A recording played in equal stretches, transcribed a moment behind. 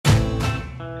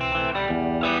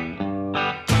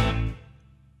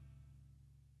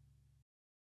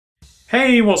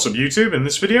Hey, what's up YouTube? In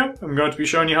this video, I'm going to be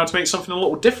showing you how to make something a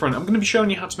little different. I'm going to be showing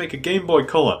you how to make a Game Boy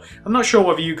Color. I'm not sure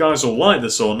whether you guys will like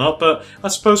this or not, but I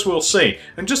suppose we'll see.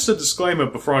 And just a disclaimer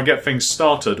before I get things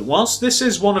started, whilst this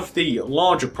is one of the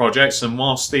larger projects, and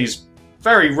whilst these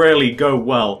very rarely go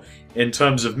well in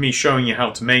terms of me showing you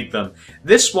how to make them,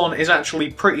 this one is actually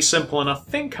pretty simple, and I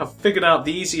think I've figured out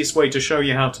the easiest way to show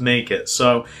you how to make it.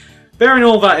 So, bearing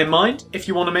all that in mind, if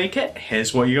you want to make it,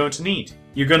 here's what you're going to need.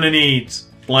 You're going to need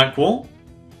black wool,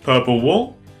 purple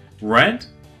wool, red,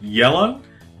 yellow,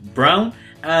 brown,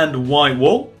 and white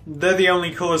wool. They're the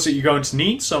only colours that you're going to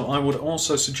need, so I would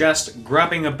also suggest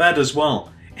grabbing a bed as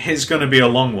well. It's going to be a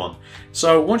long one.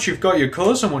 So once you've got your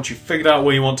colours and once you've figured out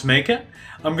where you want to make it,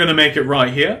 I'm going to make it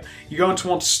right here. You're going to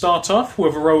want to start off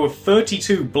with a row of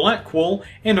 32 black wool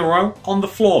in a row on the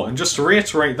floor. And just to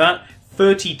reiterate that,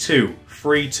 32,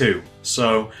 3-2.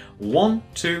 So 1,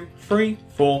 2, 3,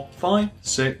 4, 5,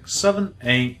 6, 7,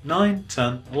 8, 9,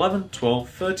 10, 11, 12,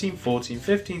 13, 14,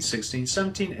 15, 16,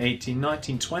 17, 18,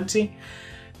 19, 20,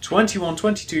 21,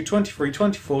 22, 23,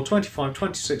 24, 25,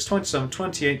 26, 27,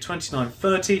 28, 29,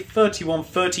 30, 31,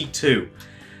 32.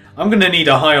 I'm going to need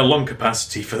a higher lung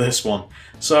capacity for this one.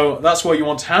 So that's what you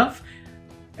want to have.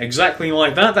 Exactly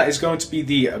like that. That is going to be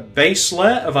the base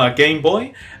layer of our Game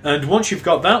Boy. And once you've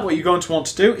got that, what you're going to want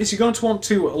to do is you're going to want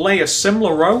to lay a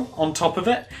similar row on top of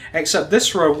it, except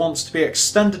this row wants to be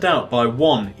extended out by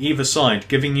one either side,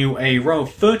 giving you a row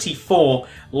of 34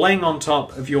 laying on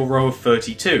top of your row of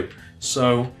 32.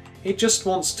 So it just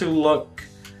wants to look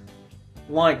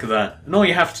like that. And all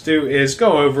you have to do is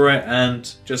go over it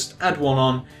and just add one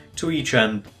on to each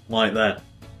end like that.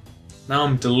 Now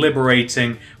I'm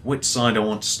deliberating which side I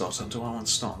want to start on. Do I want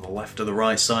to start on the left or the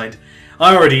right side?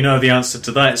 I already know the answer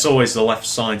to that. It's always the left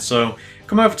side. So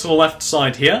come over to the left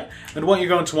side here. And what you're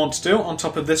going to want to do on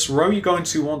top of this row, you're going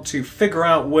to want to figure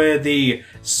out where the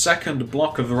second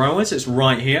block of the row is. It's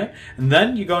right here. And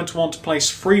then you're going to want to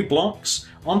place 3 blocks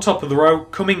on top of the row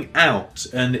coming out.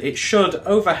 And it should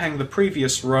overhang the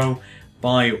previous row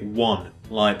by 1,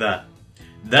 like that.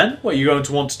 Then, what you're going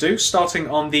to want to do, starting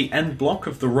on the end block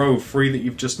of the row of 3 that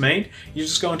you've just made, you're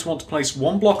just going to want to place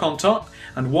 1 block on top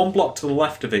and 1 block to the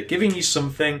left of it, giving you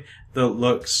something that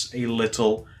looks a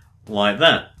little like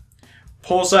that.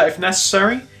 Pause that if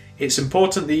necessary. It's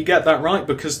important that you get that right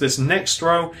because this next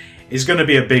row is going to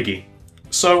be a biggie.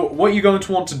 So, what you're going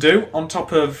to want to do on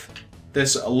top of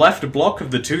this left block of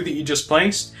the 2 that you just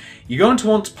placed, you're going to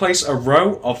want to place a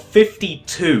row of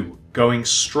 52 going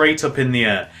straight up in the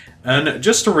air. And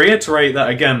just to reiterate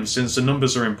that again, since the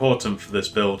numbers are important for this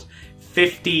build,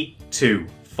 52,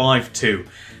 5-2.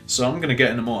 So I'm going to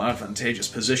get in a more advantageous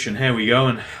position. Here we go,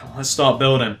 and let's start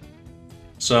building.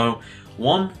 So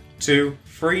 1, 2,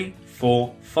 3,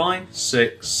 4, 5,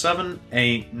 6, 7,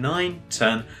 8, 9,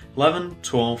 10, 11,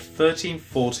 12, 13,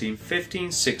 14,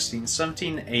 15, 16,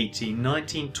 17, 18,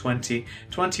 19, 20,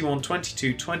 21,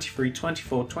 22, 23,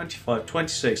 24, 25,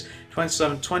 26,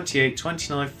 27, 28,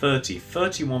 29, 30,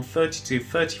 31, 32,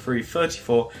 33,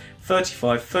 34,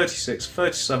 35, 36,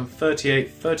 37, 38,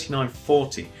 39,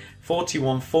 40,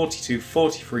 41, 42,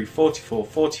 43, 44,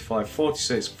 45,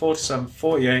 46, 47,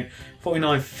 48,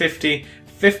 49, 50,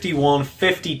 51,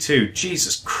 52.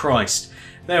 Jesus Christ.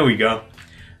 There we go.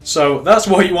 So that's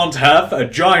what you want to have, a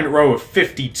giant row of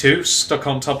 52 stuck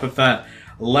on top of that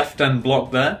left end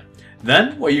block there.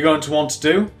 Then what you're going to want to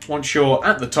do, once you're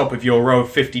at the top of your row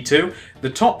of 52, the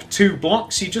top 2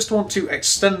 blocks, you just want to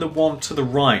extend the one to the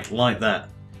right like that,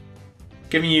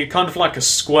 giving you kind of like a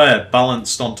square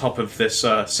balanced on top of this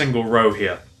single row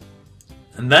here.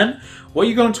 And then what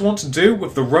you're going to want to do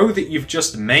with the row that you've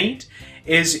just made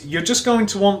is you're just going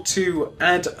to want to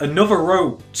add another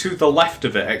row to the left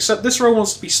of it, except this row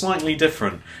wants to be slightly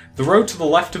different. The row to the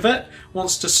left of it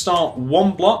wants to start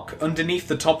 1 block underneath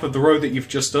the top of the row that you've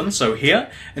just done, so here,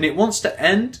 and it wants to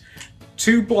end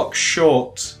 2 blocks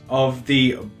short of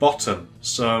the bottom.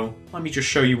 So let me just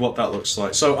show you what that looks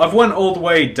like. So I've went all the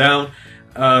way down,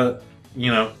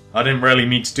 you know, I didn't really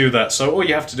need to do that, so all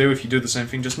you have to do if you do the same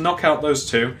thing, just knock out those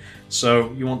 2.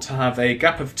 So you want to have a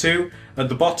gap of 2 at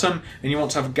the bottom, and you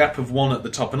want to have a gap of 1 at the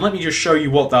top. And let me just show you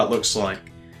what that looks like.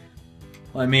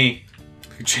 I'm going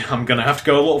to have to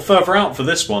go a little further out for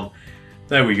this one.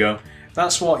 There we go.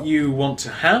 That's what you want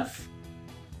to have.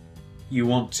 You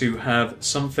want to have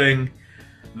something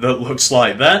that looks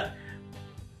like that.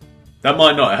 That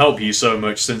might not help you so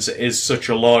much since it is such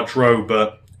a large row,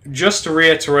 but just to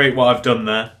reiterate what I've done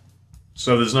there,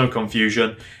 so there's no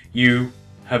confusion, you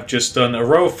have just done a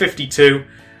row of 52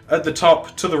 at the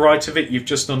top, to the right of it, you've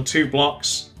just done 2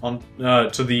 blocks on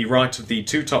to the right of the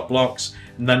 2 top blocks,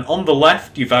 and then on the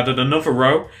left you've added another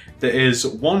row that is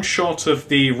 1 short of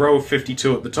the row of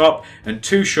 52 at the top and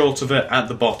 2 short of it at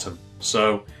the bottom.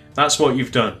 So that's what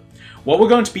you've done. What we're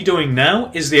going to be doing now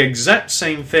is the exact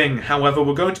same thing, however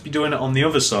we're going to be doing it on the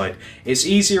other side. It's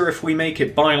easier if we make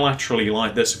it bilaterally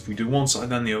like this, if we do one side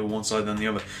then the other, one side then the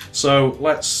other. So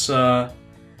let's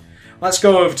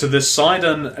go over to this side,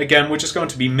 and again we're just going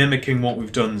to be mimicking what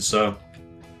we've done. So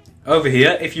over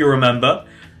here, if you remember,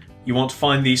 you want to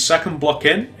find the second block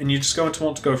in, and you're just going to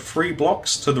want to go 3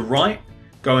 blocks to the right,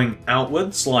 going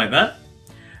outwards like that.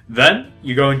 Then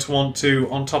you're going to want to,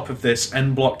 on top of this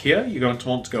end block here, you're going to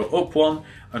want to go up 1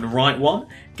 and right 1,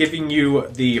 giving you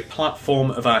the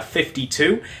platform of our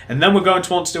 52. And then we're going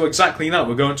to want to do exactly that.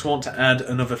 We're going to want to add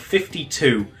another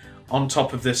 52 on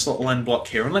top of this little end block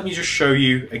here. And let me just show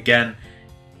you again,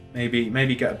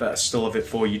 maybe get a better still of it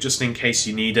for you, just in case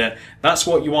you need it. That's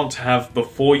what you want to have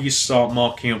before you start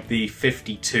marking up the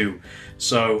 52.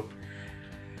 So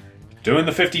doing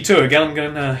the 52 again, I'm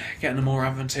going to get in a more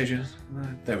advantageous.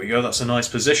 There we go, that's a nice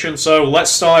position. So let's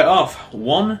start off.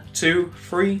 1, 2,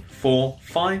 3, 4,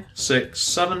 5, 6,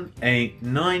 7, 8,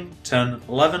 9, 10,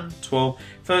 11, 12,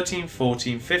 13,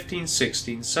 14, 15,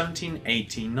 16, 17,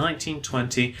 18, 19,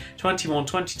 20, 21,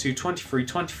 22, 23,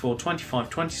 24, 25,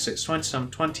 26,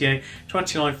 27, 28,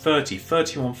 29, 30,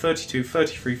 31, 32,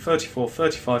 33, 34,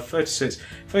 35, 36,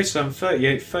 37,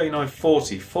 38, 39,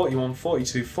 40, 41,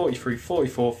 42, 43,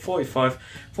 44, 45,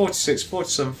 46,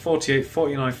 47, 48,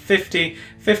 49, 50,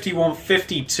 51,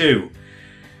 52.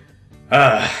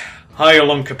 Higher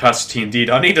lung capacity indeed.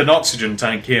 I need an oxygen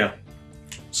tank here.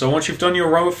 So once you've done your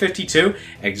row of 52,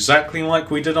 exactly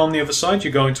like we did on the other side,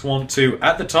 you're going to want to,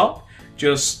 at the top,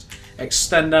 just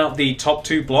extend out the top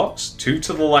 2 blocks, 2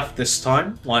 to the left this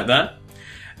time, like that.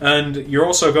 And you're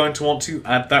also going to want to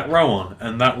add that row on,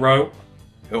 and that row,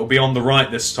 it will be on the right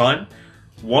this time.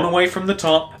 1 away from the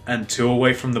top and 2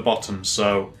 away from the bottom.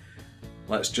 So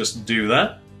let's just do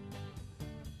that.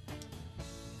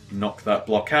 Knock that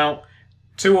block out.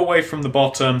 2 away from the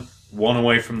bottom, 1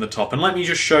 away from the top. And let me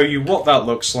just show you what that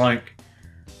looks like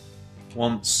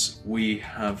once we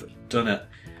have done it.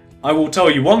 I will tell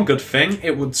you one good thing.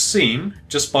 It would seem,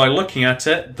 just by looking at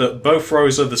it, that both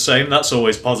rows are the same. That's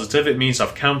always positive. It means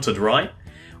I've counted right.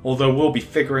 Although we'll be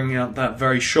figuring out that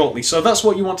very shortly. So that's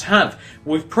what you want to have.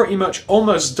 We've pretty much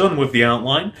almost done with the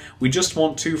outline. We just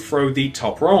want to throw the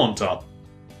top row on top.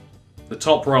 The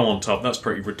top row on top, that's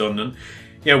pretty redundant.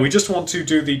 Yeah, we just want to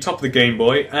do the top of the Game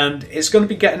Boy, and it's going to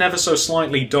be getting ever so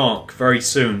slightly dark very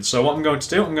soon. So what I'm going to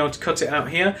do, I'm going to cut it out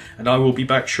here, and I will be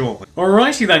back shortly.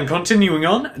 Alrighty then, continuing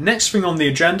on. Next thing on the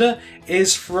agenda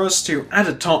is for us to add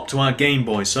a top to our Game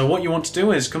Boy. So what you want to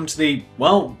do is come to the,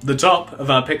 well, the top of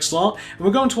our pixel art, and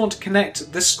we're going to want to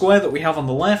connect this square that we have on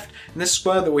the left and this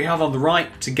square that we have on the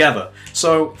right together.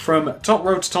 So from top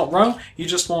row to top row, you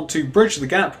just want to bridge the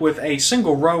gap with a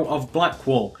single row of black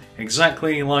wool,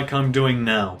 exactly like I'm doing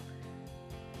now.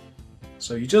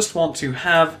 So you just want to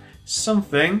have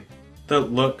something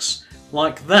that looks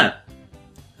like that.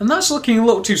 And that's looking a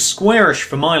little too squarish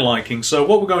for my liking, so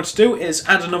what we're going to do is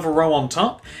add another row on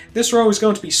top. This row is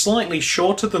going to be slightly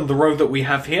shorter than the row that we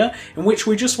have here, in which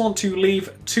we just want to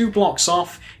leave 2 blocks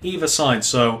off either side.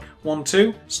 So 1,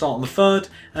 2, start on the third,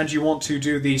 and you want to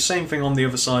do the same thing on the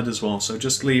other side as well. So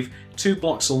just leave 2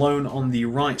 blocks alone on the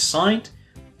right side.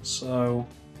 So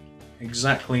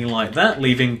exactly like that,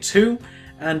 leaving 2.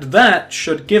 And that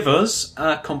should give us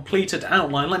a completed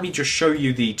outline. Let me just show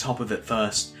you the top of it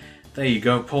first. There you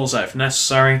go, pause that if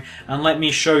necessary, and let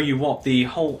me show you what the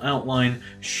whole outline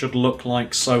should look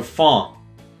like so far.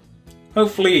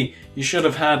 Hopefully you should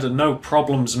have had no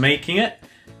problems making it.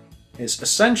 It's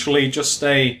essentially just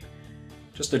a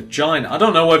giant, I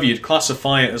don't know whether you'd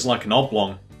classify it as like an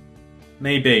oblong.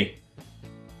 Maybe.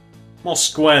 More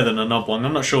square than an oblong.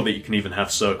 I'm not sure that you can even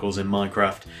have circles in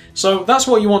Minecraft. So that's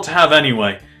what you want to have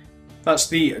anyway. That's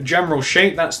the general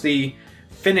shape, that's the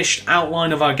finished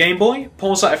outline of our Game Boy.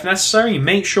 Pause that if necessary,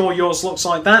 make sure yours looks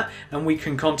like that, and we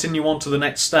can continue on to the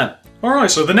next step. Alright,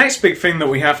 so the next big thing that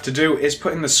we have to do is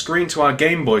put in the screen to our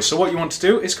Game Boy. So what you want to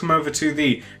do is come over to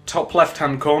the top left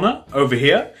hand corner, over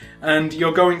here, and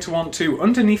you're going to want to,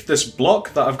 underneath this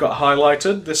block that I've got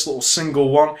highlighted, this little single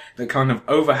one that kind of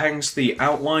overhangs the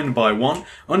outline by 1,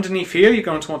 underneath here you're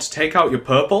going to want to take out your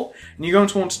purple, and you're going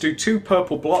to want to do 2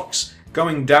 purple blocks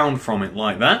going down from it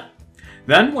like that.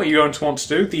 Then what you're going to want to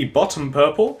do, the bottom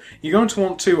purple, you're going to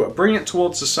want to bring it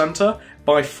towards the center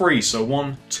by 3, so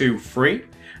 1, 2, 3.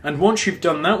 And once you've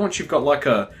done that, once you've got like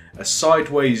a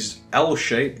sideways L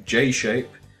shape, J shape,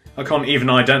 I can't even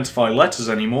identify letters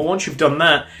anymore. Once you've done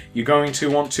that, you're going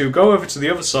to want to go over to the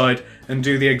other side and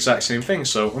do the exact same thing.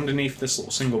 So underneath this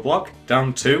little single block,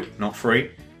 down 2, not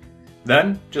 3.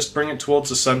 Then just bring it towards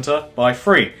the center by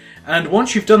 3. And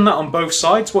once you've done that on both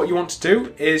sides, what you want to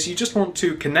do is you just want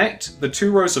to connect the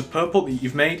 2 rows of purple that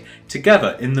you've made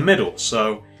together in the middle.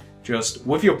 So just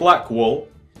with your black wool,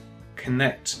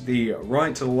 connect the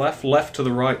right to the left, left to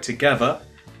the right together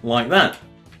like that.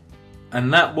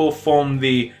 And that will form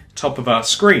the top of our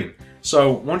screen.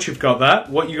 So once you've got that,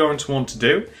 what you're going to want to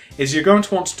do is you're going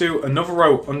to want to do another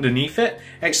row underneath it,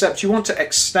 except you want to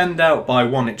extend out by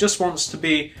 1. It just wants to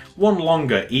be 1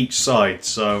 longer each side.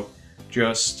 So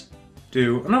just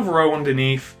do another row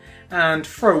underneath and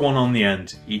throw 1 on the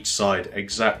end each side,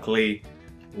 exactly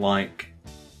like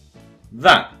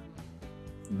that.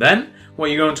 Then what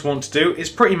you're going to want to do is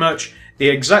pretty much the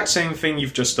exact same thing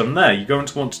you've just done there. You're going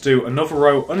to want to do another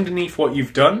row underneath what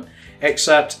you've done,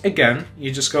 except again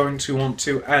you're just going to want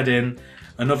to add in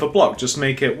another block. Just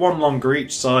make it 1 longer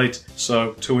each side,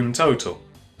 so 2 in total.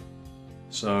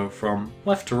 So from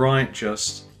left to right,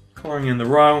 just colouring in the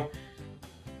row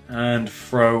and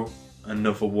throw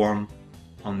another 1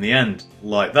 on the end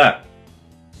like that.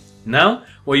 Now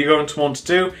what you're going to want to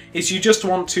do is you just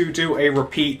want to do a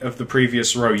repeat of the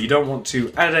previous row. You don't want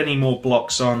to add any more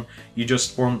blocks on, you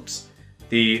just want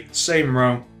the same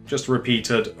row just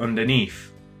repeated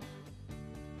underneath,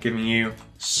 giving you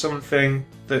something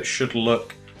that should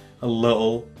look a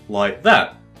little like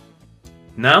that.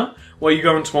 Now what you're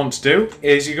going to want to do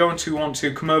is you're going to want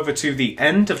to come over to the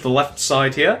end of the left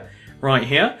side here, right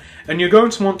here, and you're going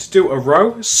to want to do a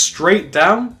row straight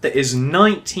down that is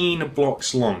 19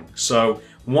 blocks long. So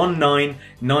 1, 9,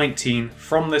 19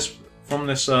 from this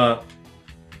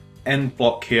end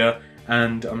block here,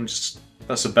 and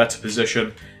that's a better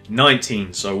position,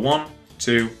 19. So 1,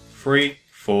 2, 3,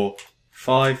 4,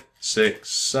 5, 6,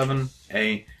 7,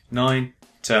 8, 9,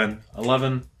 10,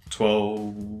 11,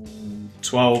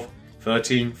 12,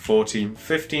 13, 14,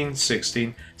 15,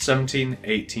 16, 17,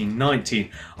 18,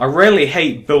 19. I rarely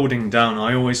hate building down,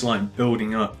 I always like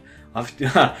building up.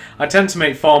 I tend to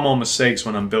make far more mistakes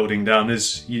when I'm building down,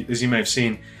 as you may have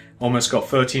seen, almost got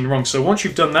 13 wrong. So once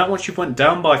you've done that, once you've went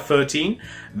down by 13,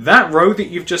 that row that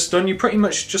you've just done, you pretty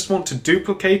much just want to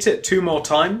duplicate it 2 more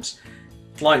times,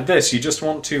 like this. You just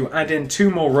want to add in 2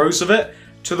 more rows of it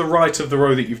to the right of the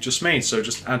row that you've just made. So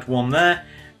just add 1 there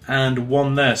and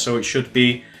 1 there, so it should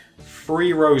be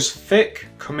 3 rows thick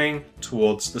coming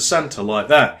towards the center like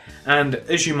that. And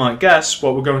as you might guess,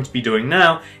 what we're going to be doing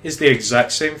now is the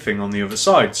exact same thing on the other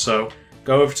side. So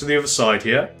go over to the other side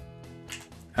here,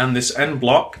 and this end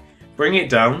block, bring it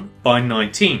down by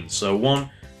 19. So 1,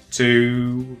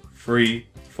 2, 3,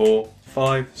 4,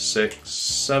 5, 6,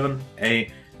 7,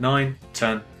 8, 9,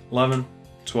 10, 11,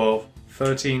 12,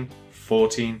 13,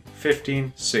 14,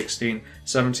 15, 16,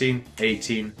 17,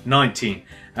 18, 19.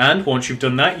 And once you've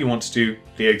done that, you want to do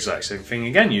the exact same thing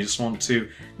again. You just want to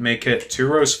make it 2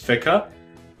 rows thicker,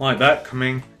 like that,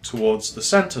 coming towards the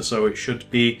center. So it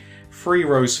should be 3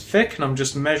 rows thick, and I'm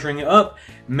just measuring it up.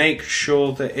 Make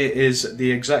sure that it is the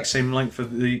exact same length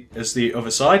as the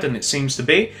other side, and it seems to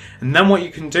be. And then what you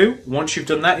can do, once you've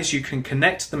done that, is you can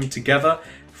connect them together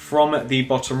from the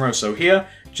bottom row. So here,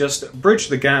 just bridge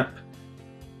the gap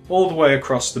all the way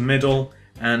across the middle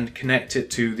and connect it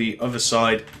to the other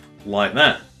side like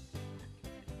that.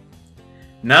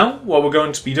 Now what we're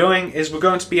going to be doing is we're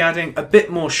going to be adding a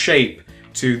bit more shape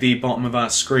to the bottom of our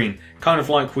screen, kind of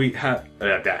like we did at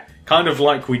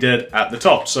the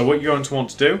top. So what you're going to want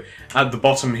to do at the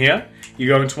bottom here,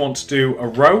 you're going to want to do a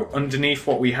row underneath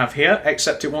what we have here,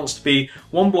 except it wants to be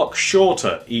 1 block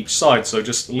shorter each side. So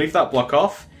just leave that block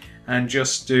off and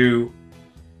just do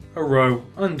a row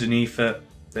underneath it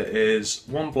that is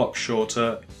 1 block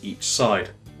shorter each side,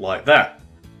 like that.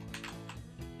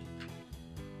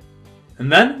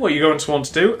 And then what you're going to want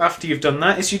to do after you've done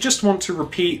that is you just want to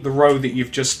repeat the row that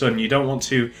you've just done. You don't want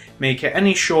to make it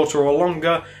any shorter or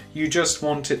longer, you just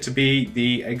want it to be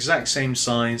the exact same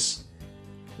size,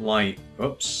 like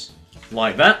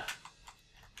that.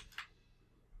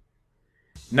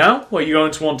 Now what you're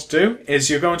going to want to do is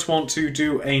you're going to want to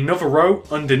do another row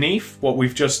underneath what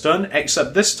we've just done,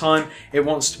 except this time it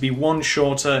wants to be 1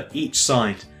 shorter each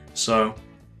side. So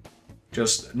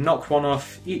just knock 1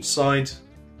 off each side,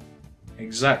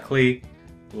 exactly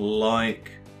like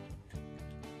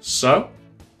so.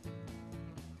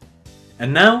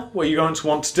 And now what you're going to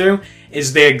want to do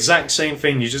is the exact same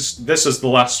thing. This is the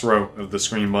last row of the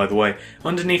screen, by the way.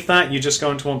 Underneath that, you're just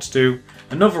going to want to do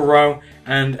another row,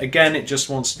 and again it just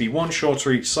wants to be 1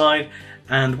 shorter each side.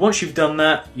 And once you've done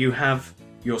that, you have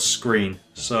your screen.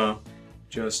 So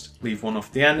just leave one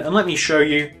off the end. And let me show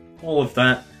you all of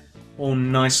that, all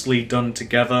nicely done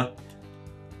together.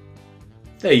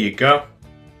 There you go.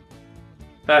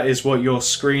 That is what your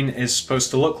screen is supposed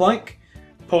to look like.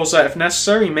 Pause that if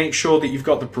necessary, make sure that you've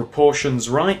got the proportions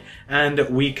right, and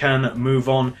we can move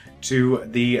on to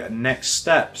the next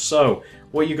step. So,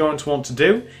 what you're going to want to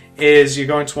do is you're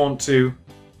going to want to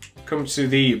come to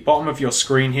the bottom of your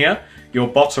screen here, your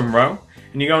bottom row,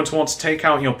 and you're going to want to take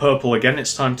out your purple again.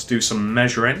 It's time to do some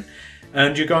measuring.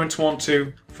 And you're going to want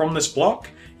to, from this block,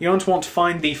 you're going to want to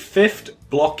find the 5th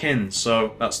block in.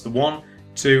 So that's the 1,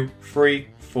 2, 3,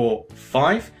 4,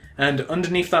 5. And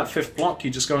underneath that 5th block,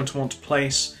 you're just going to want to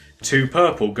place 2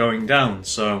 purple going down.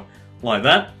 So, like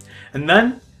that. And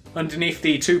then, underneath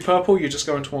the 2 purple, you're just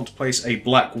going to want to place a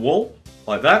black wool,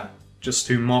 like that, just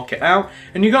to mark it out.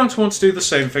 And you're going to want to do the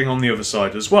same thing on the other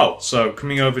side as well. So,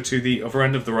 coming over to the other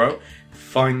end of the row,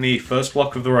 find the 1st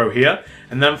block of the row here,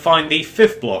 and then find the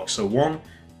 5th block. So 1,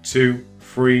 2,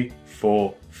 3,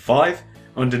 4, 5.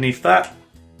 Underneath that,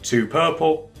 2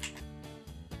 purple,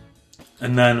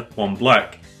 and then 1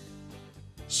 black.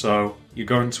 So you're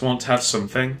going to want to have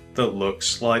something that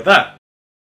looks like that.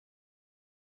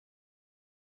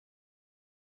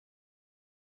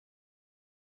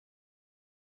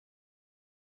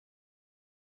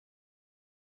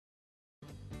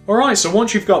 Alright, so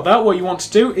once you've got that, what you want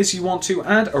to do is you want to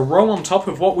add a row on top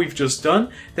of what we've just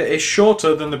done that is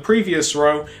shorter than the previous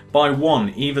row by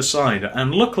 1 either side.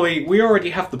 And luckily, we already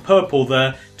have the purple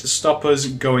there to stop us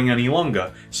going any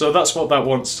longer. So that's what that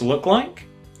wants to look like.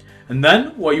 And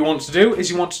then, what you want to do is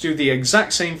you want to do the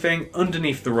exact same thing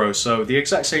underneath the row. So the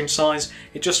exact same size,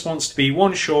 it just wants to be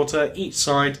 1 shorter each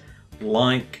side,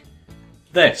 like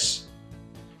this.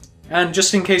 And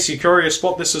just in case you're curious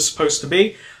what this is supposed to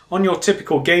be, on your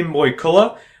typical Game Boy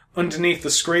Color, underneath the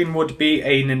screen would be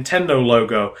a Nintendo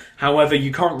logo. However,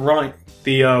 you can't write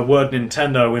the word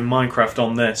Nintendo in Minecraft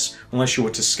on this unless you were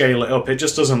to scale it up. It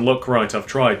just doesn't look right, I've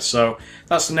tried. So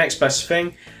that's the next best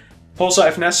thing. Pause that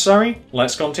if necessary,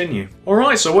 let's continue.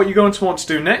 Alright, so what you're going to want to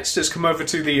do next is come over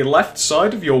to the left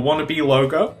side of your wannabe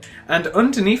logo, and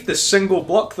underneath this single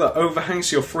block that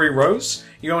overhangs your 3 rows,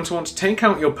 you're going to want to take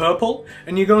out your purple,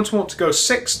 and you're going to want to go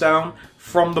 6 down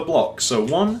from the block. So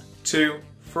 1, 2,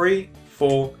 3,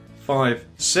 4, 5,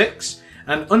 6.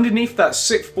 And underneath that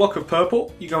 6th block of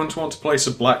purple, you're going to want to place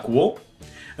a black wool.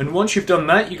 And once you've done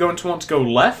that, you're going to want to go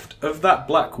left of that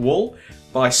black wool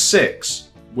by 6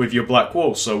 with your black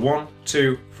wool. So 1,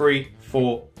 2, 3,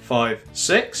 4, 5,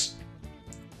 6.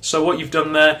 So what you've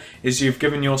done there is you've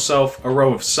given yourself a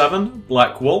row of 7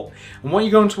 black wool. And what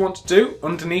you're going to want to do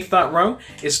underneath that row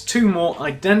is 2 more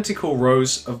identical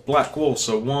rows of black wool.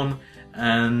 So 1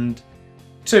 and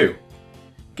 2,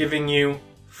 giving you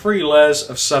 3 layers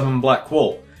of 7 black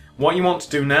wool. What you want to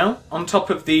do now, on top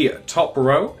of the top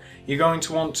row, you're going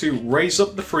to want to raise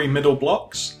up the 3 middle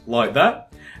blocks, like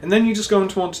that, and then you're just going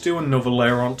to want to do another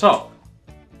layer on top.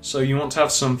 So you want to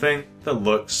have something that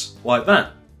looks like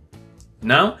that.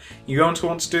 Now, you're going to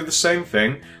want to do the same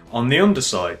thing on the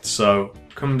underside. So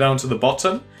come down to the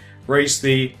bottom, raise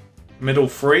the middle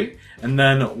 3, and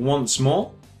then once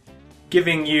more,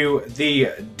 giving you the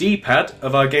D-pad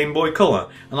of our Game Boy Color.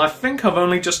 And I think I've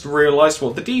only just realised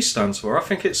what the D stands for. I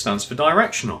think it stands for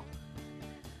directional.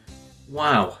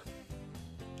 Wow.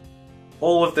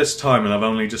 All of this time and I've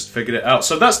only just figured it out.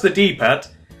 So that's the D-pad.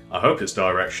 I hope it's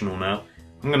directional now.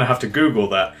 I'm going to have to Google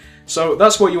that. So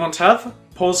that's what you want to have.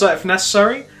 Pause that if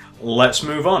necessary. Let's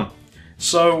move on.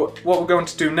 So what we're going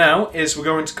to do now is we're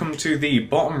going to come to the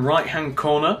bottom right hand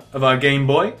corner of our Game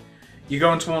Boy. You're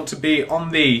going to want to be on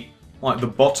the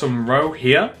bottom row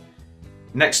here,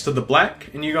 next to the black,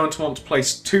 and you're going to want to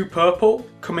place 2 purple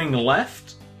coming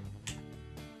left.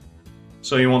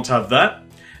 So you want to have that.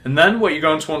 And then what you're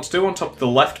going to want to do on top of the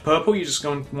left purple, you're just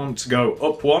going to want to go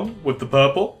up 1 with the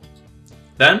purple.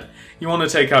 Then you want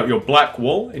to take out your black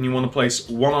wool and you want to place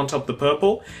 1 on top of the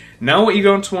purple. Now what you're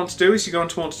going to want to do is you're going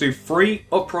to want to do 3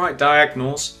 upright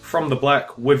diagonals from the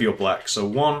black with your black. So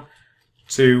 1,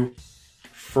 2,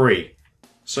 3.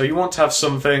 So you want to have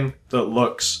something that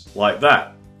looks like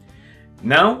that.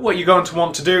 Now what you're going to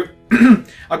want to do,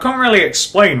 I can't really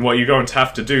explain what you're going to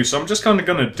have to do, so I'm just kind of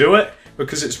going to do it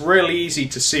because it's really easy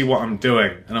to see what I'm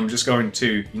doing, and I'm just going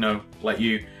to, let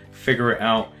you figure it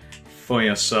out for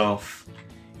yourself.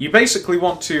 You basically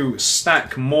want to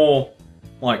stack more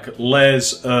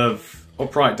layers of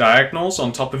upright diagonals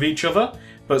on top of each other,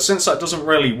 but since that doesn't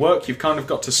really work, you've kind of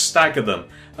got to stagger them.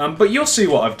 But you'll see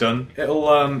what I've done.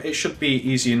 It should be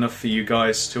easy enough for you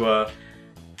guys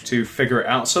to figure it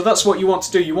out. So that's what you want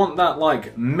to do. You want that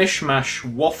mishmash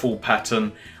waffle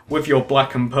pattern with your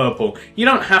black and purple. You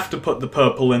don't have to put the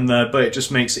purple in there, but it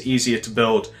just makes it easier to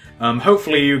build.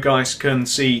 Hopefully you guys can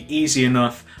see easy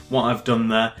enough what I've done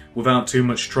there without too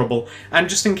much trouble. And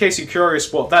just in case you're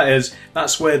curious what that is,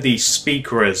 that's where the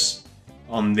speaker is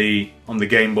on the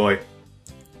Game Boy.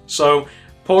 So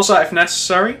pause that if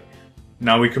necessary.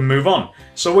 Now we can move on.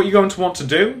 So what you're going to want to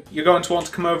do, you're going to want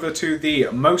to come over to the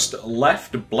most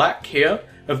left black here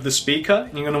of the speaker,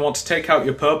 and you're going to want to take out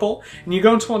your purple, and you're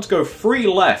going to want to go 3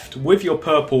 left with your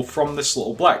purple from this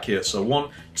little black here. So 1,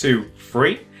 2,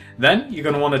 3. Then you're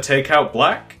going to want to take out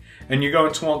black, and you're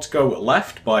going to want to go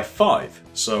left by 5.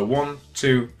 So 1,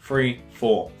 2, 3,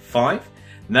 4, 5.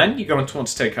 Then you're going to want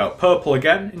to take out purple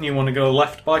again, and you want to go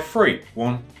left by 3.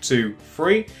 1, 2,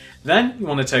 3. Then you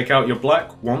want to take out your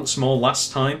black once more,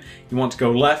 last time. You want to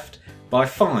go left by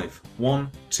 5.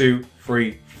 1, 2,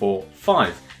 3, 4,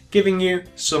 5. Giving you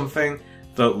something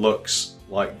that looks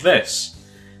like this.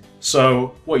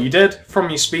 So what you did from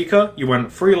your speaker, you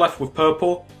went 3 left with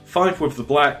purple, 5 with the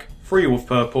black, 3 with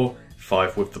purple,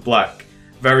 5 with the black.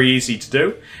 Very easy to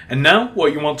do. And now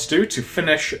what you want to do to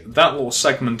finish that little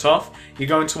segment off, you're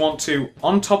going to want to,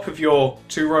 on top of your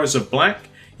 2 rows of black,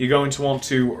 you're going to want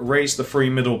to raise the 3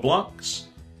 middle blocks,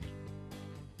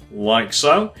 like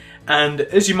so. And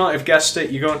as you might have guessed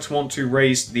it, you're going to want to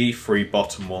raise the 3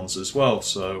 bottom ones as well.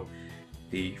 So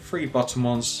the 3 bottom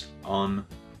ones on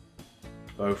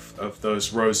both of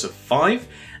those rows of 5.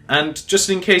 And just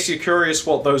in case you're curious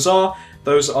what those are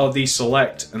the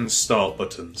select and start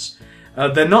buttons.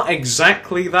 They're not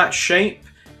exactly that shape,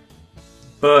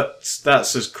 but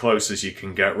that's as close as you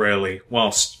can get really,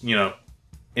 whilst, you know,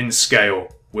 in scale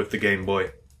with the Game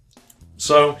Boy.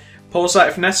 So pause that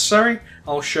if necessary.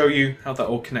 I'll show you how that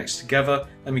all connects together.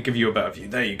 Let me give you a better view.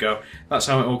 There you go. That's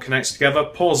how it all connects together.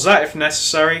 Pause that if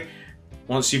necessary.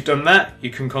 Once you've done that, you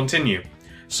can continue.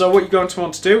 So what you're going to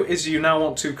want to do is you now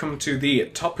want to come to the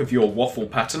top of your waffle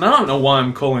pattern. I don't know why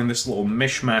I'm calling this little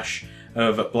mishmash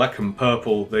of black and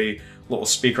purple the little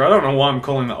speaker. I don't know why I'm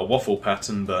calling that a waffle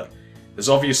pattern, but there's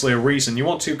obviously a reason. You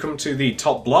want to come to the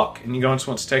top block, and you're going to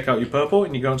want to take out your purple,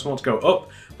 and you're going to want to go up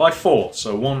by 4.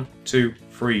 So 1, 2,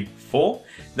 3, 4.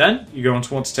 Then you're going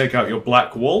to want to take out your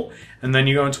black wool, and then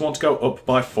you're going to want to go up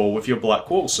by 4 with your black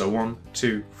wool. So 1,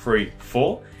 2, 3,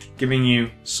 4, giving you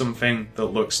something that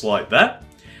looks like that.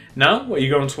 Now, what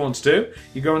you're going to want to do,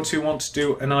 you're going to want to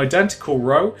do an identical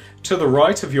row to the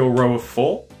right of your row of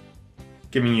 4,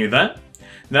 giving you that.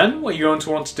 Then, what you're going to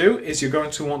want to do is you're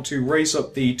going to want to raise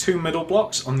up the 2 middle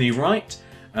blocks on the right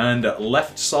and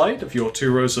left side of your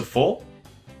 2 rows of 4,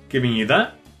 giving you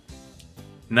that.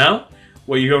 Now,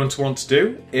 what you're going to want to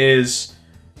do is,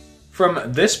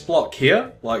 from this block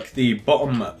here, like the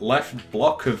bottom left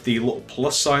block of the little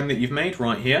plus sign that you've made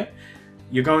right here,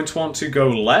 you're going to want to go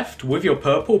left with your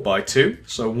purple by 2,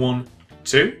 so 1,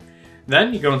 2.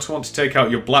 Then you're going to want to take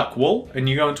out your black wool, and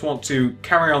you're going to want to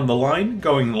carry on the line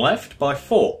going left by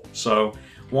 4, so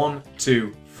 1,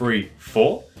 2, 3,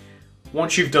 4.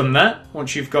 Once you've done that,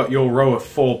 once you've got your row of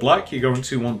 4 black, you're going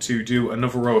to want to do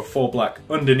another row of 4 black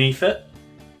underneath it,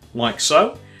 like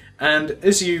so. And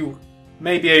as you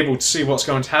may be able to see what's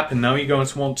going to happen now, you're going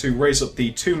to want to raise up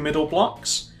the 2 middle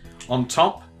blocks on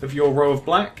top of your row of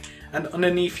black and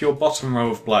underneath your bottom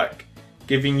row of black,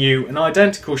 giving you an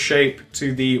identical shape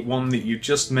to the one that you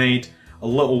just made a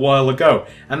little while ago.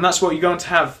 And that's what you're going to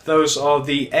have. Those are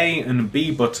the A and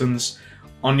B buttons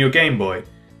on your Game Boy.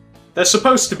 They're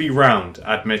supposed to be round,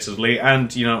 admittedly,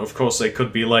 and, you know, of course they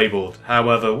could be labelled.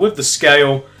 However, with the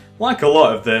scale, like a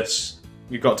lot of this,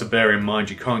 you've got to bear in mind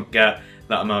you can't get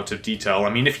that amount of detail. I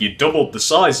mean, if you doubled the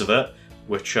size of it,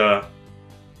 which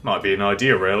might be an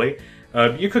idea really,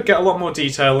 you could get a lot more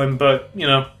detail in, but, you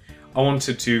know, I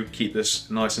wanted to keep this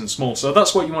nice and small. So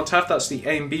that's what you want to have, that's the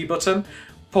A and B button.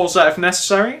 Pause that if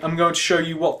necessary. I'm going to show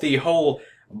you what the whole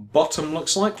bottom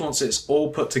looks like once it's all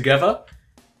put together.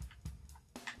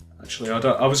 Actually,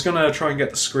 I was going to try and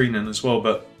get the screen in as well,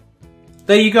 but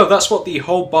there you go, that's what the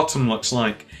whole bottom looks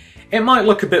like. It might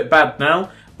look a bit bad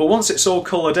now, but once it's all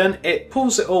coloured in, it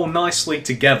pulls it all nicely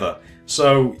together.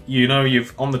 So, you know,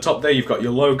 on the top there you've got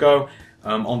your logo,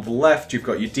 on the left you've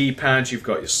got your D-pad, you've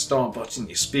got your start button,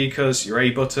 your speakers, your A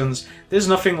buttons. There's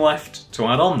nothing left to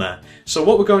add on there. So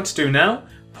what we're going to do now,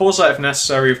 pause that if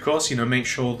necessary of course, you know, make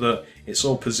sure that it's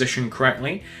all positioned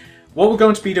correctly. What we're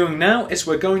going to be doing now is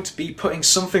we're going to be putting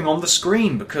something on the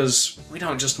screen, because we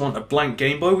don't just want a blank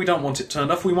Game Boy, we don't want it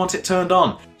turned off, we want it turned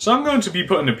on. So I'm going to be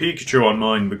putting a Pikachu on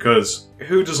mine, because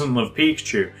who doesn't love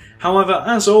Pikachu? However,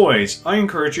 as always, I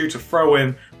encourage you to throw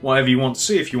in whatever you want to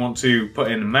see. If you want to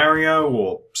put in Mario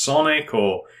or Sonic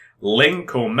or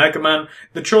Link or Mega Man.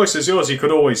 The choice is yours. You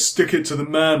could always stick it to the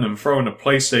man and throw in a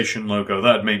PlayStation logo.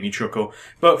 That'd make me chuckle.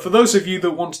 But for those of you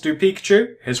that want to do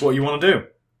Pikachu, here's what you want to do.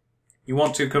 You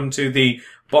want to come to the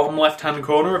bottom left-hand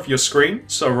corner of your screen,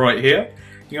 so right here.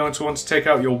 You're going to want to take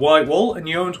out your white wool, and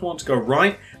you're going to want to go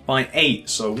right by 8.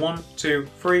 So 1, 2,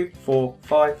 3, 4,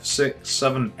 5, 6,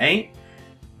 7, 8.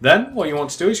 Then what you want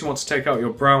to do is you want to take out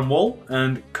your brown wool,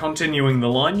 and continuing the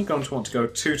line, you're going to want to go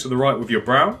 2 to the right with your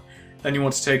brown. Then you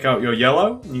want to take out your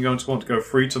yellow, and you're going to want to go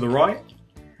 3 to the right.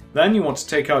 Then you want to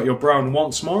take out your brown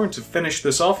once more, and to finish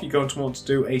this off, you're going to want to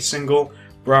do a single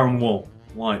brown wool,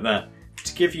 like that,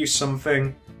 to give you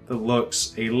something that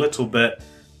looks a little bit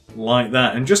like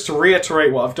that. And just to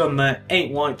reiterate what I've done there,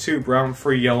 8 white, 2 brown,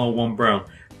 3 yellow, 1 brown.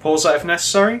 Pause that if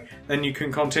necessary, then you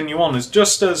can continue on.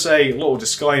 Just as a little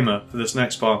disclaimer for this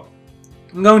next part,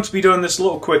 I'm going to be doing this a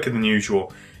little quicker than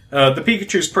usual. The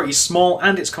Pikachu is pretty small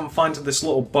and it's confined to this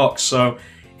little box, so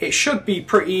it should be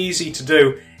pretty easy to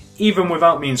do. Even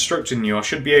without me instructing you, I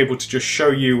should be able to just show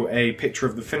you a picture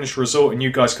of the finished result and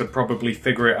you guys could probably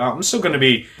figure it out. I'm still going to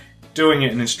be doing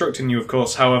it and instructing you, of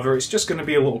course, however, it's just going to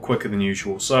be a little quicker than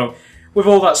usual. So, with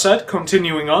all that said,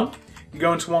 continuing on, you're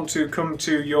going to want to come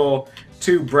to your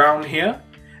 2 brown here,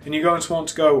 and you're going to want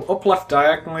to go up left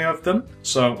diagonally of them,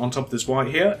 so on top of this white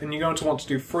here, and you're going to want to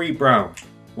do 3 brown,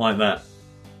 like that.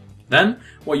 Then,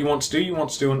 what you want to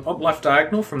do an up left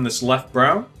diagonal from this left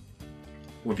brown,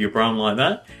 with your brown like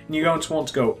that, and you're going to want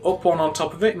to go up one on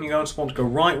top of it, and you're going to want to go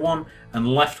right one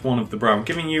and left one of the brown,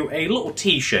 giving you a little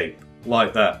T shape,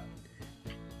 like that.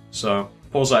 So,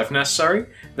 pause that if necessary.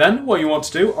 Then, what you want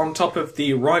to do, on top of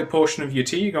the right portion of your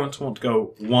T, you're going to want to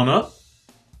go 1 up,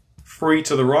 3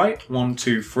 to the right, 1,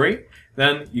 2, 3.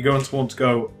 Then, you're going to want to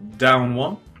go down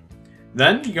 1.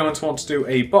 Then, you're going to want to do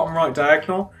a bottom right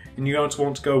diagonal, and you're going to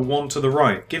want to go 1 to the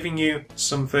right, giving you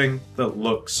something that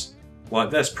looks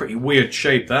like this. Pretty weird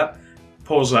shape, that.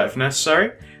 Pause that if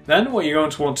necessary. Then, what you're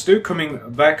going to want to do, coming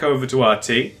back over to our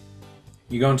T,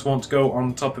 you're going to want to go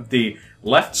on top of the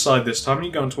left side this time,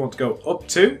 you're going to want to go up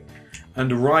 2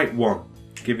 and right 1,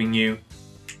 giving you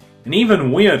an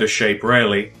even weirder shape,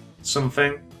 really.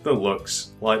 Something that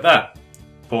looks like that.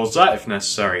 Pause that if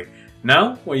necessary.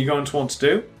 Now, what you're going to want to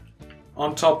do,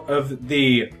 on top of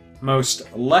the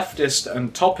most leftist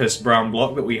and toppest brown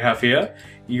block that we have here,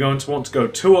 you're going to want to go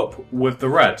 2 up with the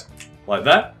red, like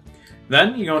that.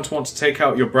 Then, you're going to want to take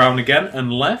out your brown again,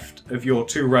 and left of your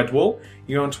 2 red wool,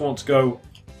 you're going to want to go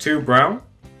 2 brown.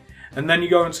 And then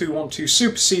you're going to want to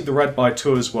supersede the red by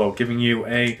 2 as well, giving you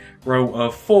a row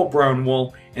of 4 brown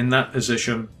wool in that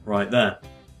position right there.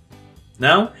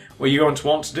 Now, what you're going to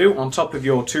want to do, on top of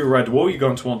your 2 red wool, you're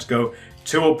going to want to go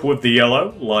 2 up with the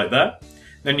yellow, like that.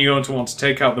 Then you're going to want to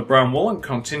take out the brown wool, and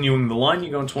continuing the line,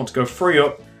 you're going to want to go 3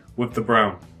 up with the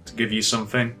brown, to give you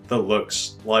something that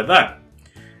looks like that.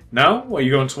 Now, what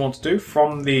you're going to want to do,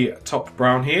 from the top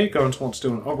brown here, you're going to want to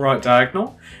do an upright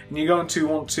diagonal, and you're going to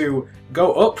want to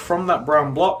go up from that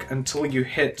brown block until you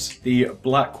hit the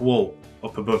black wool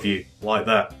up above you, like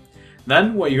that.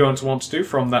 Then, what you're going to want to do,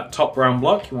 from that top brown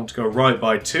block, you want to go right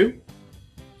by 2,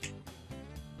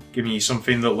 giving you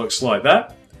something that looks like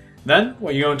that. Then,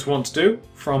 what you're going to want to do,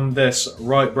 from this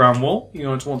right brown wool, you're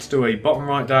going to want to do a bottom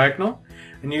right diagonal,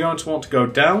 and you're going to want to go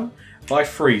down by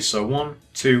 3, so 1,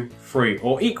 2, 3,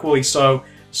 or equally so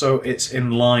it's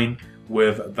in line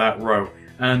with that row.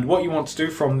 And what you want to do,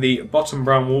 from the bottom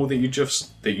brown wool that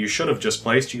you should have just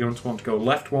placed, you're going to want to go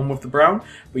left 1 with the brown,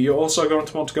 but you're also going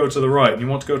to want to go to the right, and you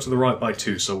want to go to the right by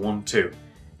 2, so 1, 2,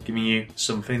 giving you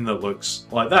something that looks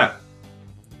like that.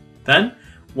 Then,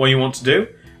 what you want to do,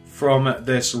 from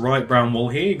this right brown wool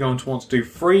here, you're going to want to do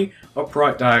 3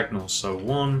 upright diagonals, so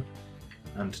 1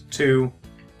 and 2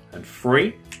 and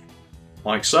 3.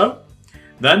 Like so.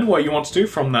 Then what you want to do,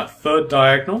 from that 3rd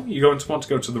diagonal, you're going to want to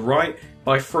go to the right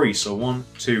by 3, so 1,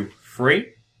 2,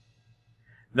 3.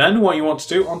 Then what you want to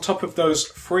do, on top of those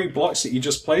 3 blocks that you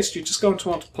just placed, you're just going to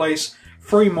want to place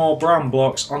 3 more brown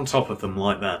blocks on top of them,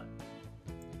 like that.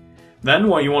 Then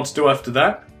what you want to do after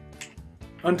that,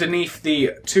 underneath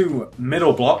the 2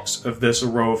 middle blocks of this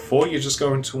row of 4, you're just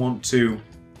going to want to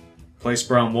place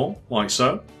brown wool, like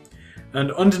so. And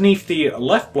underneath the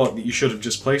left block that you should have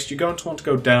just placed, you're going to want to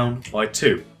go down by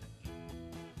 2.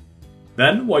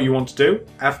 Then, what you want to do,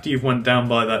 after you've went down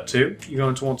by that 2, you're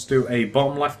going to want to do a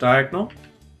bottom left diagonal,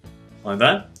 like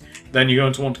that. Then you're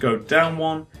going to want to go down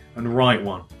 1 and right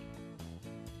 1.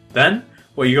 Then,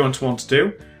 what you're going to want to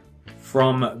do,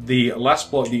 from the last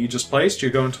block that you just placed,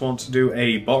 you're going to want to do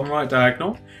a bottom right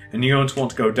diagonal, and you're going to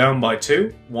want to go down by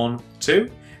 2, 1, 2.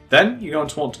 Then, you're going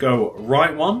to want to go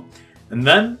right 1, and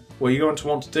then, what you're going to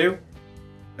want to do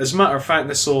as a matter of fact,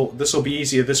 this will be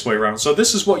easier this way around. So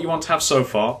this is what you want to have so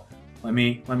far. Let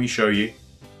me show you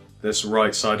this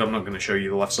right side. I'm not going to show you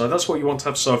the left side. That's what you want to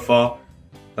have so far.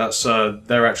 That's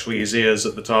they're actually his ears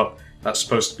at the top. That's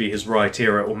supposed to be his right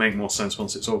ear. It will make more sense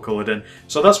once it's all coloured in.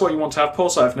 So that's what you want to have.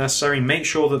 Pause that if necessary. Make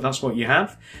sure that that's what you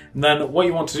have. And then what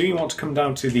you want to do, you want to come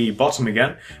down to the bottom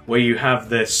again, where you have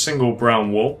this single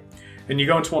brown wall. And you're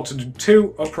going to want to do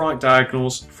 2 upright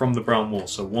diagonals from the brown wall.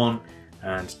 So 1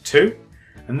 and 2.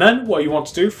 And then what you want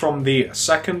to do from the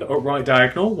second upright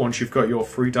diagonal, once you've got your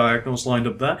 3 diagonals lined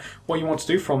up there, what you want to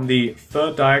do from the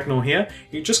third diagonal here,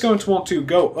 you're just going to want to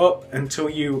go up until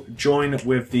you join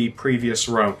with the previous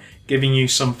row, giving you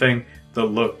something that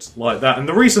looked like that. And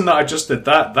the reason that I just did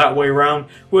that way around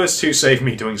was to save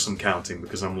me doing some counting,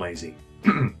 because I'm lazy.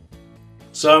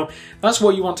 So that's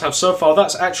what you want to have so far.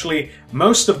 That's actually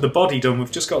most of the body done.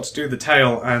 We've just got to do the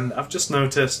tail, and I've just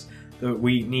noticed that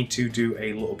we need to do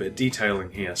a little bit of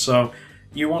detailing here. So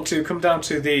you want to come down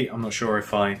to the, I'm not sure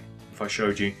if I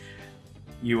showed you,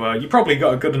 you probably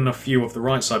got a good enough view of the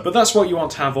right side, but that's what you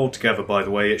want to have all together, by the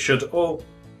way. It should all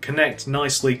connect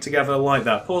nicely together like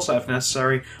that. Pause that if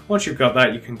necessary. Once you've got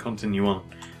that, you can continue on.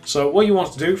 So what you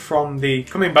want to do from the,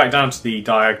 coming back down to the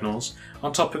diagonals,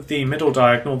 on top of the middle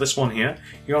diagonal, this one here,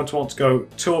 you're going to want to go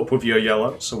 2 up with your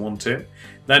yellow, so 1, 2.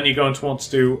 Then you're going to want to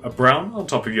do a brown on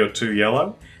top of your 2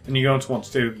 yellow. Then you're going to want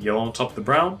to do yellow on top of the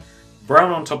brown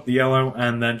on top of the yellow,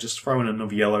 and then just throw in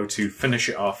another yellow to finish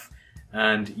it off.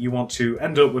 And you want to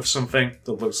end up with something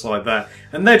that looks like that.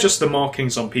 And they're just the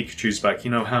markings on Pikachu's back. You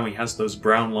know how he has those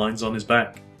brown lines on his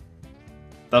back?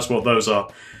 That's what those are.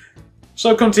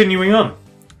 So continuing on,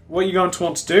 what you're going to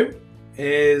want to do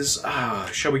is,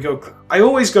 shall we go, I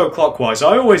always go clockwise.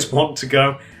 I always want to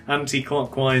go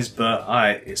anti-clockwise, but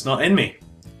it's not in me.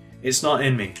 It's not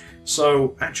in me.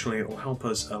 So actually it will help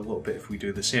us a little bit if we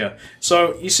do this here.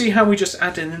 So you see how we just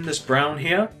added in this brown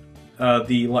here?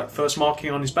 The first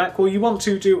marking on his back? Well, you want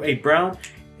to do a brown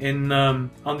in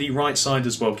on the right side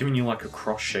as well, giving you like a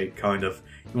cross shape kind of.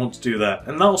 You want to do that.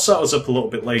 And that will set us up a little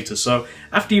bit later. So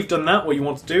after you've done that, what you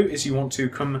want to do is you want to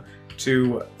come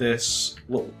to this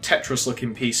little Tetris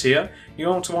looking piece here. You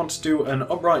want to do an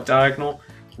upright diagonal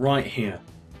right here.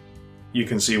 You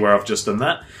can see where I've just done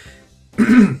that.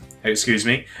 Excuse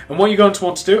me. And what you're going to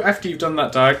want to do after you've done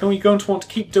that diagonal, you're going to want to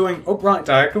keep doing upright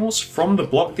diagonals from the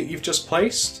block that you've just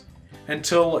placed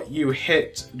until you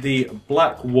hit the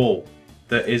black wall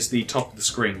that is the top of the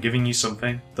screen, giving you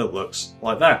something that looks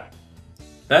like that.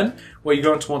 Then, what you're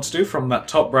going to want to do from that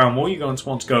top brown wall, you're going to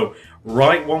want to go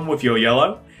right 1 with your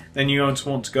yellow, then you're going to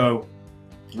want to go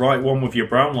right 1 with your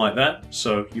brown like that.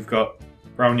 So you've got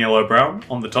brown, yellow, brown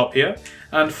on the top here.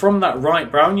 And from that right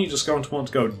brown, you're just going to want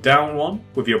to go down 1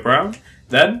 with your brown.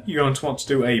 Then you're going to want to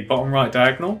do a bottom right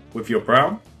diagonal with your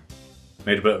brown.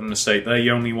 Made a bit of a mistake there.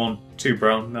 You only want 2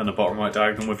 brown, then a bottom right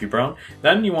diagonal with your brown.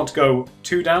 Then you want to go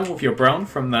 2 down with your brown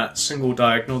from that single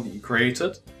diagonal that you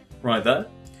created, right there.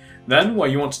 Then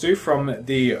what you want to do from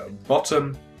the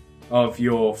bottom of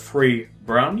your 3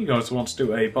 brown, you're going to want to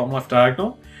do a bottom left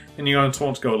diagonal. Then you're going to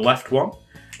want to go left 1.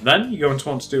 Then you're going to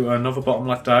want to do another bottom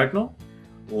left diagonal,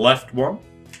 left 1.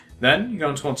 Then you're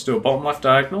going to want to do a bottom left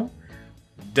diagonal,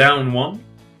 down 1.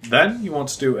 Then you want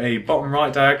to do a bottom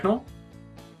right diagonal.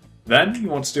 Then you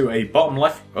want to do a bottom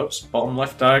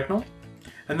left diagonal.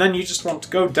 And then you just want to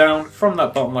go down from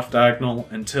that bottom left diagonal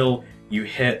until you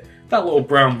hit that little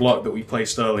brown block that we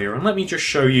placed earlier. And let me just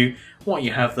show you what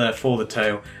you have there for the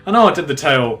tail. I know I did the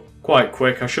tail quite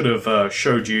quick. I should have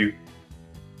showed you.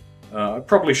 I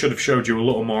probably should have showed you a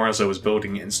little more as I was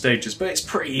building it in stages, but it's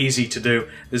pretty easy to do.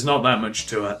 There's not that much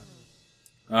to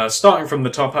it. Starting from the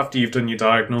top after you've done your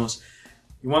diagonals,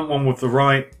 you want one with the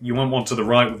right, you want one to the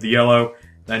right with the yellow,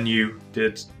 then you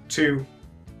did two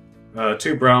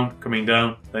brown coming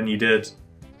down, then you did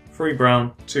 3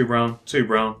 brown, 2 brown, 2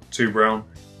 brown, 2 brown,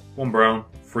 1 brown,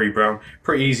 3 brown.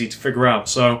 Pretty easy to figure out.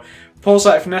 So pause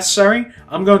that if necessary.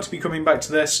 I'm going to be coming back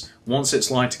to this once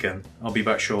it's light again. I'll be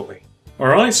back shortly.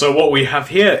 Alright, so what we have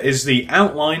here is the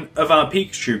outline of our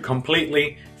Pikachu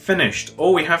completely finished.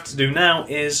 All we have to do now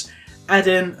is add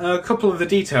in a couple of the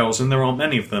details, and there aren't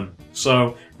many of them.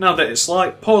 So now that it's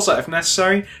light, pause that if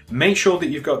necessary, make sure that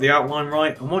you've got the outline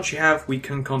right, and once you have, we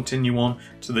can continue on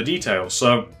to the details.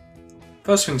 So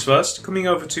first things first, coming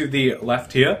over to the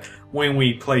left here, when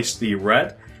we place the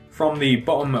red, from the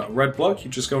bottom red block,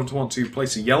 you're just going to want to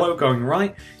place a yellow going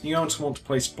right, you're going to want to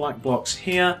place black blocks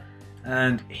here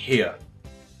and here.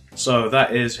 So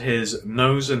that is his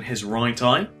nose and his right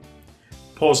eye.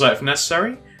 Pause that if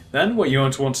necessary. Then what you're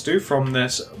going to want to do from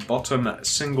this bottom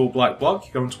single black block,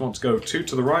 you're going to want to go 2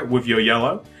 to the right with your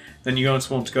yellow. Then you're going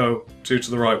to want to go 2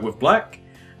 to the right with black.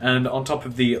 and on top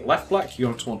of the left black you're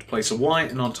going to want to place a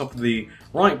white, and on top of the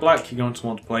right black you're going to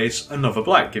want to place another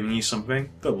black, giving you something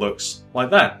that looks like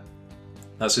that.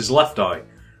 That's his left eye.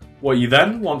 What you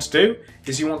then want to do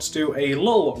is you want to do a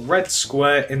little red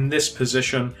square in this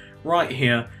position right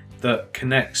here that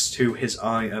connects to his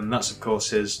eye, and that's of course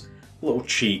his little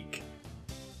cheek.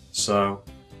 So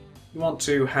you want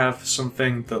to have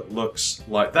something that looks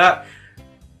like that.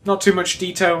 Not too much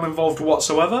detail involved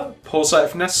whatsoever. Pause that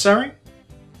if necessary.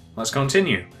 Let's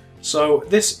continue. So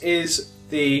this is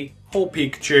the whole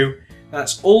Pikachu.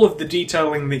 That's all of the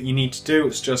detailing that you need to do.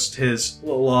 It's just his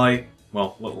little eye,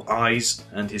 well, little eyes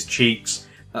and his cheeks.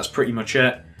 That's pretty much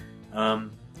it.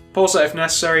 Pause that if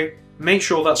necessary. Make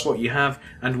sure that's what you have,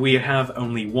 and we have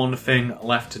only one thing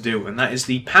left to do, and that is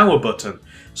the power button.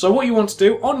 So what you want to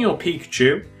do on your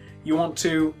Pikachu, you want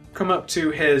to come up to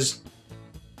his,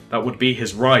 that would be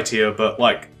his right ear, but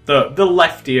like the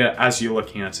left ear as you're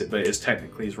looking at it, but it is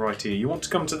technically his right ear. You want to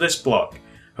come to this block.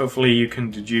 Hopefully you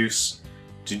can deduce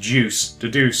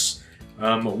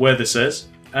where this is,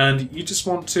 and you just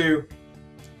want to,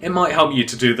 it might help you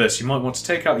to do this. You might want to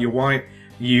take out your white.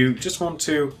 You just want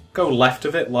to go left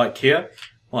of it, like here,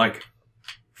 like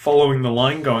following the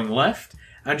line going left,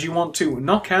 and you want to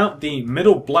knock out the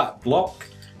middle black block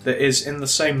that is in the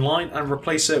same line and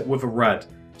replace it with a red.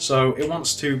 So it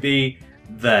wants to be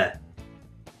there.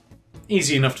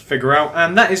 Easy enough to figure out,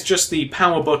 and that is just the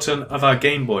power button of our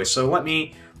Game Boy. So let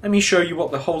me show you what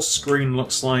the whole screen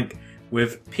looks like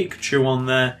with Pikachu on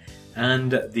there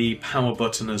and the power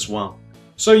button as well.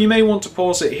 So you may want to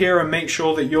pause it here and make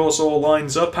sure that yours all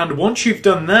lines up, and once you've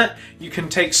done that, you can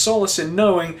take solace in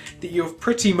knowing that you've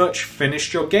pretty much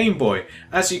finished your Game Boy.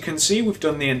 As you can see, we've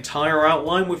done the entire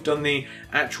outline, we've done the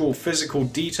actual physical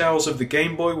details of the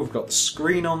Game Boy, we've got the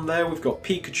screen on there, we've got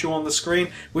Pikachu on the screen,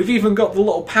 we've even got the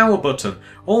little power button.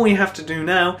 All we have to do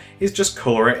now is just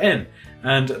colour it in.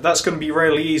 And that's going to be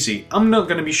really easy. I'm not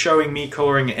going to be showing me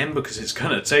colouring it in because it's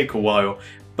going to take a while,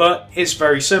 but it's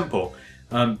very simple.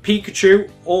 Pikachu,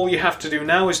 all you have to do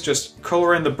now is just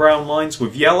colour in the brown lines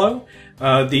with yellow.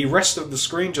 The rest of the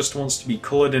screen just wants to be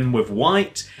coloured in with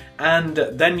white, and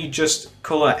then you just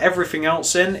colour everything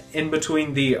else in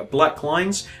between the black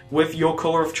lines with your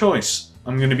colour of choice.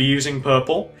 I'm going to be using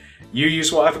purple. You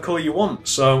use whatever colour you want,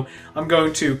 so I'm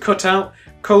going to cut out,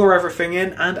 colour everything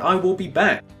in, and I will be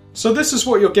back. So this is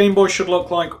what your Game Boy should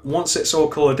look like once it's all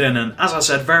coloured in, and as I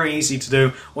said, very easy to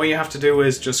do. All you have to do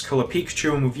is just colour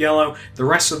Pikachu in with yellow, the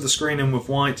rest of the screen in with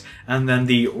white, and then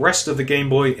the rest of the Game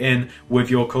Boy in with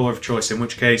your colour of choice, in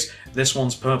which case this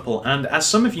one's purple. And as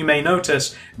some of you may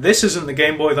notice, this isn't the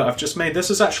Game Boy that I've just made, this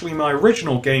is actually my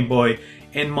original Game Boy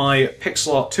in my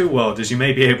Pixel Art 2 world, as you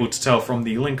may be able to tell from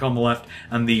the link on the left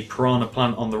and the piranha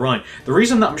plant on the right. The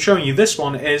reason that I'm showing you this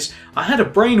one is I had a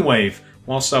brainwave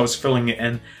whilst I was filling it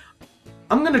in.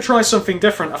 I'm going to try something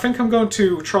different. I think I'm going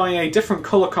to try a different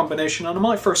colour combination, and I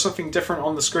might throw something different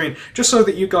on the screen just so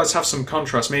that you guys have some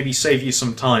contrast, maybe save you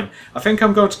some time. I think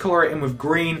I'm going to colour it in with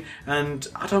green, and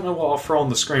I don't know what I'll throw on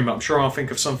the screen, but I'm sure I'll think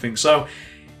of something. So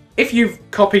if you've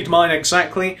copied mine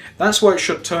exactly, that's what it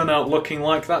should turn out looking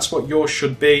like, that's what yours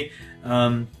should be.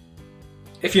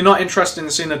 If you're not interested in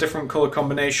seeing a different colour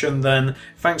combination, then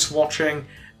thanks for watching,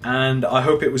 and I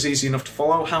hope it was easy enough to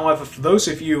follow. However, for those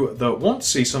of you that want to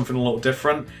see something a little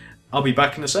different, I'll be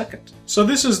back in a second. So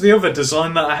this is the other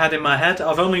design that I had in my head.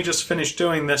 I've only just finished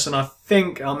doing this, and I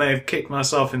think I may have kicked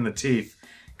myself in the teeth,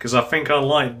 because I think I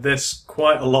like this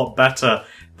quite a lot better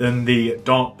than the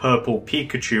dark purple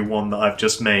Pikachu one that I've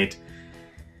just made.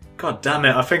 God damn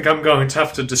it, I think I'm going to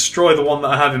have to destroy the one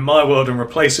that I have in my world and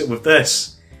replace it with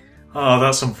this. Oh,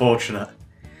 that's unfortunate.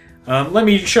 Let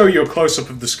me show you a close-up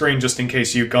of the screen just in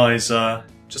case you guys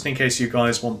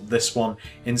want this one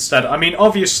instead. I mean,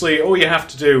 obviously, all you have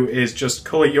to do is just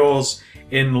colour yours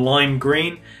in lime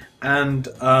green, and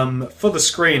for the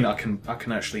screen, I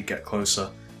can actually get closer.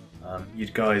 You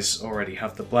guys already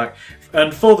have the black,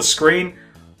 and for the screen,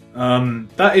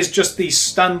 that is just the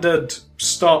standard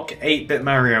stock 8-bit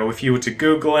Mario. If you were to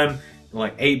Google him,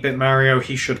 like 8-bit Mario,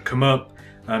 he should come up.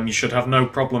 You should have no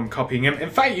problem copying him. In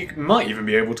fact, you might even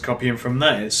be able to copy him from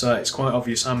there. It's quite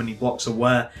obvious how many blocks are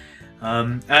where.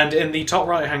 And in the top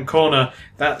right-hand corner,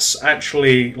 that's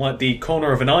actually like the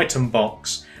corner of an item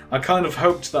box. I kind of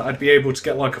hoped that I'd be able to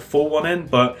get like a full one in,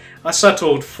 but I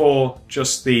settled for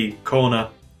just the corner.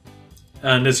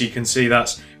 And as you can see,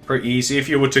 that's pretty easy. If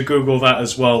you were to Google that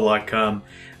as well, like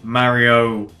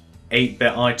Mario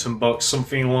 8-bit item box,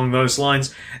 something along those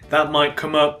lines, that might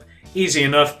come up. Easy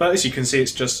enough, but as you can see,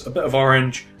 it's just a bit of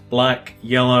orange, black,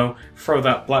 yellow. Throw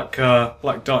that black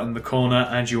dot in the corner,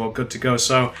 and you are good to go.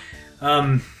 So,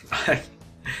 I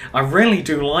really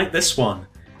do like this one.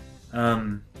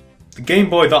 the Game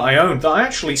Boy that I owned, that I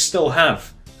actually still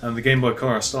have, the Game Boy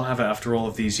Color, I still have it after all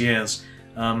of these years.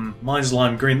 Mine's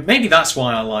lime green. Maybe that's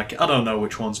why I like it. I don't know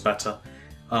which one's better.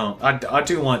 I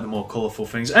do like the more colourful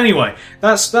things. Anyway,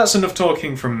 that's enough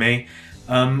talking from me.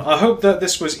 I hope that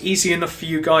this was easy enough for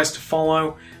you guys to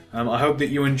follow. I hope that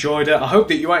you enjoyed it. I hope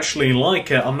that you actually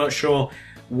like it. I'm not sure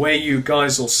where you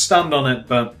guys will stand on it,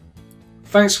 but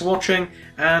thanks for watching,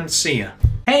 and see ya.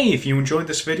 Hey, if you enjoyed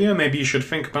this video, maybe you should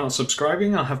think about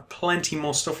subscribing. I have plenty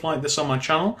more stuff like this on my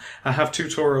channel. I have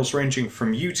tutorials ranging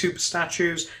from YouTube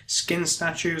statues, skin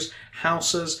statues,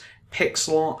 houses,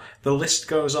 pixel art, the list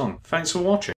goes on. Thanks for watching.